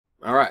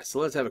Alright, so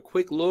let's have a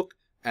quick look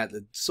at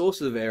the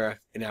sources of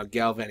error in our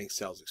galvanic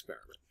cells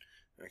experiment.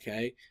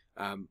 Okay,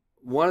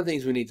 one of the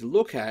things we need to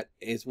look at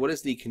is what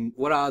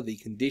are the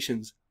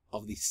conditions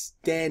of the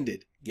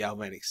standard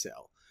galvanic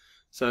cell.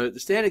 So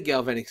the standard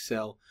galvanic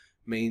cell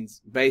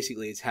means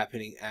basically it's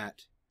happening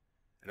at,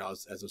 and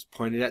as was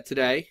pointed at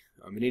today,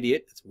 I'm an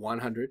idiot, it's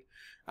 100,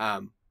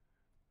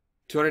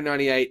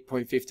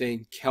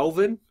 298.15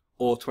 Kelvin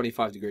or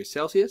 25 degrees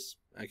Celsius.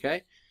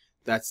 Okay,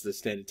 that's the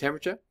standard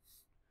temperature.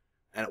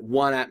 And at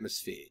 1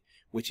 atmosphere,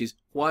 which is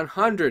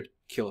 100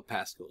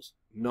 kilopascals,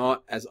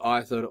 not as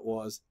I thought it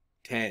was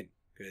 10,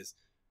 because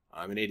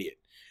I'm an idiot.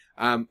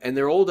 And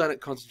they're all done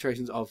at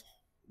concentrations of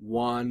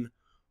 1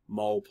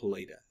 mole per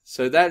liter.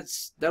 So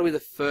that'll be the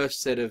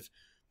first set of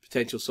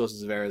potential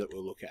sources of error that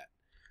we'll look at.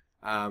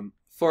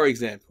 For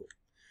example,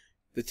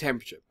 the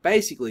temperature.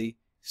 Basically,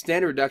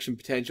 standard reduction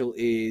potential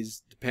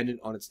is dependent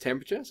on its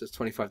temperature, so it's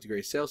 25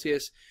 degrees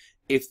Celsius.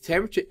 If the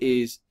temperature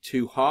is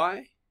too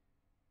high,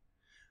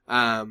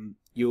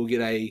 you'll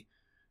get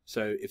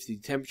so if the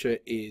temperature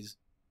is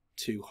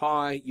too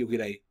high, you'll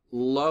get a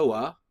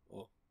lower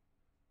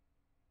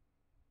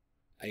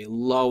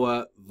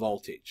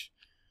voltage.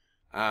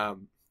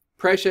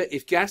 Pressure,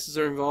 if gases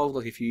are involved,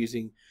 like if you're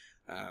using,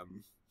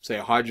 say,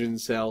 a hydrogen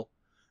cell,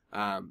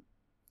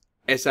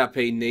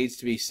 SRP needs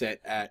to be set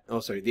at, the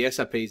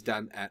SRP is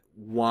done at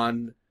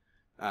 1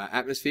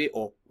 atmosphere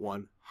or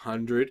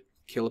 100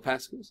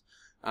 kilopascals,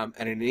 and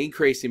an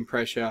increase in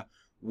pressure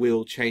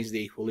will change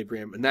the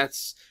equilibrium, and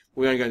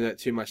we won't go into that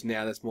too much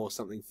now. That's more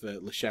something for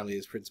Le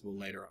Chatelier's principle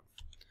later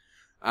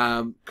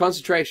on.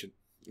 Concentration,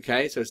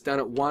 okay, so it's done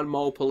at 1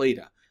 mole per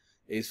liter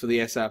is for the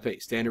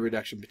SRP, standard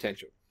reduction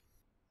potential.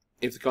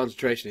 If the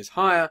concentration is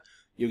higher,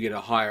 you'll get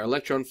a higher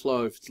electron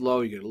flow. If it's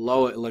lower, you get a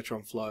lower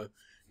electron flow.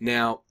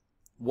 Now,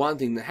 one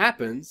thing that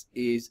happens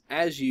is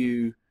as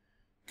you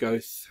go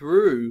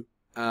through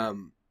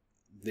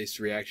this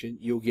reaction,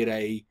 you'll get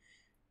a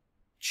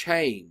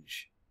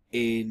change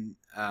in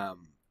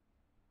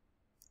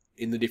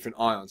the different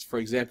ions. For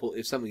example,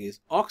 if something is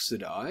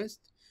oxidized,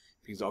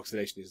 because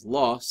oxidation is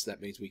loss,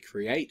 that means we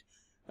create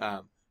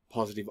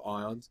positive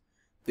ions,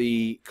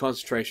 the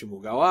concentration will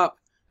go up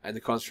and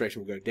the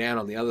concentration will go down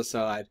on the other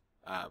side,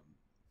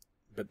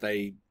 but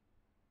they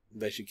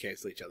should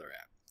cancel each other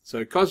out.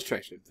 So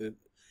concentration, the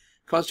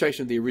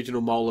concentration of the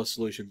original molar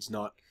solution is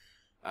not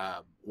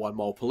 1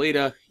 mole per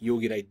liter, you'll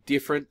get a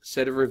different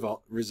set of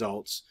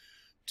results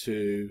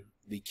to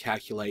the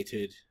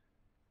calculated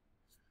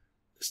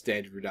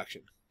standard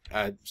reduction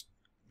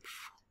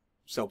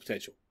cell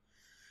potential.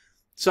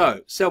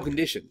 So, cell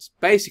conditions.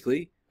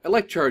 Basically,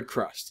 electrode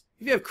crust.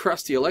 If you have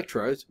crusty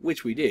electrodes,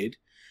 which we did,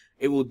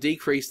 it will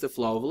decrease the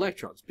flow of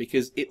electrons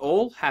because it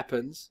all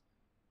happens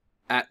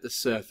at the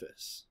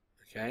surface.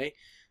 Okay?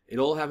 It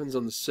all happens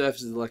on the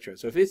surface of the electrode.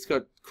 So if it's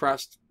got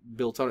crust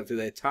built on it, if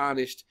they're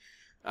tarnished,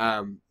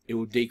 it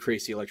will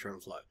decrease the electron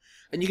flow.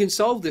 And you can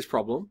solve this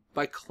problem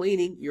by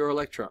cleaning your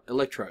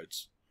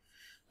electrodes.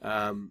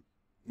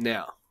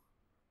 Now,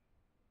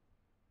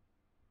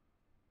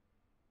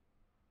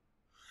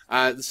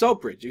 the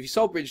salt bridge. If your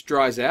salt bridge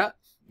dries out,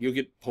 you'll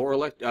get poor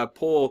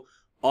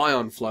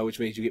ion flow, which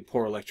means you get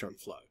poor electron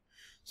flow.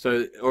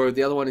 So, or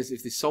the other one is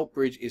if the salt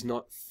bridge is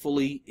not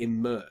fully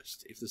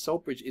immersed. If the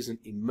salt bridge isn't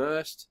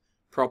immersed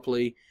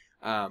properly,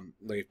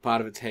 like if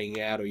part of it's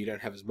hanging out or you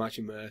don't have as much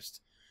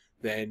immersed,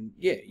 then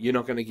yeah, you're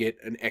not going to get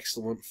an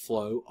excellent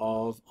flow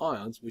of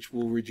ions, which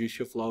will reduce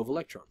your flow of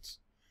electrons.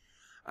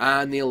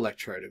 And the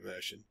electrode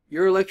immersion.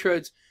 Your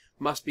electrodes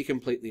must be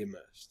completely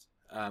immersed.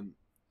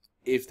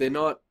 If they're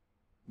not,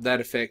 that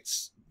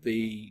affects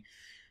the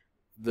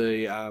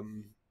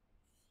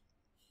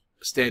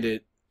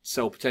standard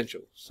cell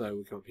potential. So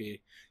we come up here.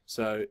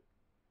 So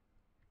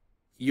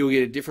you'll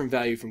get a different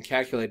value from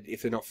calculated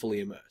if they're not fully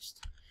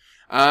immersed.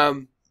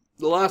 The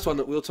last one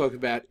that we'll talk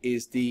about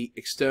is the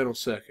external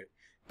circuit.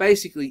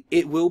 Basically,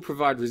 it will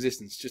provide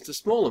resistance, just a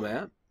small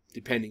amount,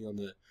 depending on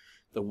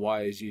the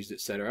wires used,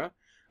 etc.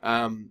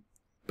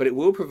 But it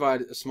will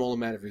provide a small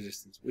amount of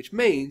resistance, which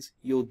means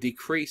you'll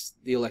decrease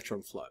the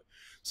electron flow.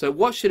 So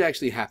what should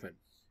actually happen?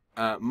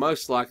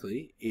 Most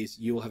likely is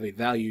you will have a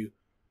value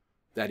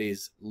that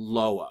is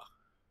lower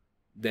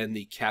than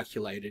the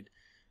calculated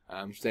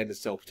standard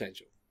cell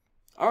potential.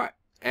 Alright,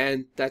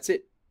 and that's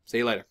it. See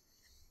you later.